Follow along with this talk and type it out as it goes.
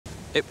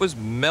It was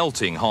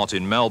melting hot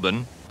in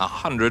Melbourne,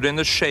 100 in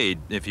the shade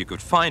if you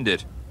could find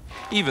it.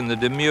 Even the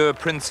demure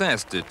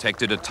princess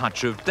detected a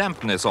touch of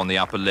dampness on the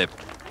upper lip.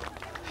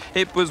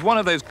 It was one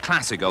of those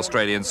classic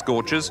Australian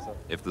scorchers.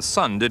 If the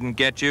sun didn't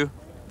get you,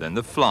 then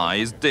the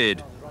flies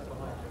did.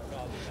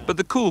 But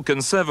the cool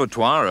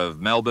conservatoire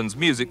of Melbourne's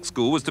music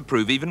school was to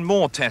prove even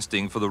more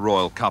testing for the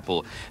royal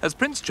couple, as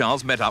Prince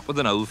Charles met up with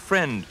an old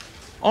friend.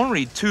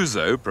 Henri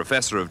Touzeau,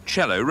 professor of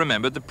cello,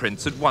 remembered the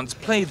prince had once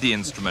played the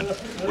instrument.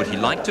 Would he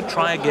like to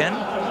try again?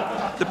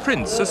 The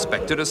prince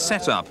suspected a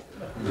setup.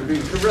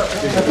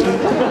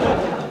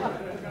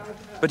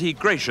 But he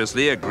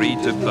graciously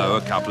agreed to blow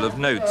a couple of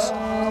notes,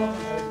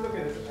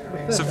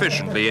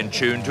 sufficiently in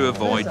tune to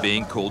avoid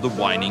being called a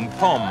whining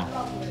pom.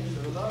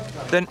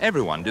 Then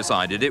everyone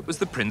decided it was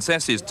the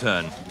princess's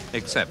turn,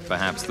 except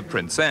perhaps the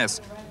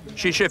princess.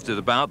 She shifted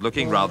about,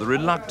 looking rather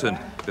reluctant,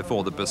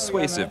 before the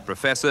persuasive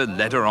professor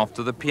led her off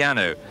to the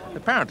piano,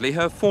 apparently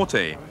her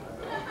forte.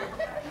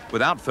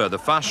 Without further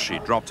fuss, she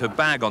dropped her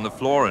bag on the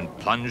floor and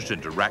plunged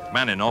into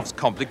Rachmaninoff's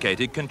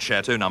complicated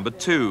Concerto No.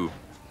 2.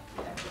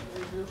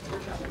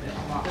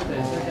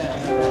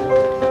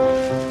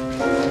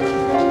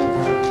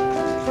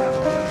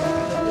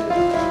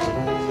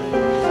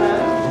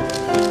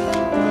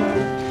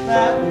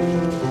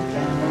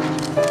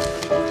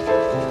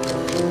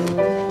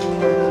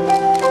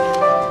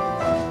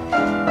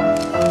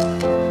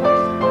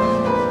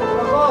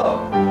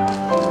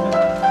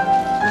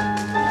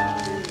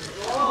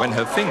 When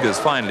her fingers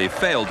finally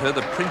failed her,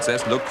 the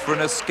princess looked for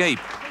an escape.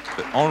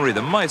 But Henri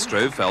the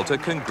maestro felt her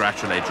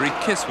congratulatory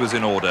kiss was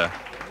in order.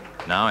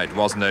 Now it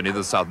wasn't only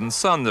the southern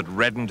sun that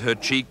reddened her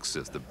cheeks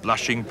as the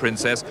blushing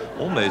princess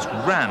almost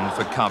ran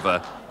for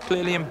cover,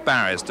 clearly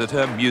embarrassed at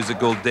her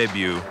musical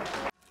debut.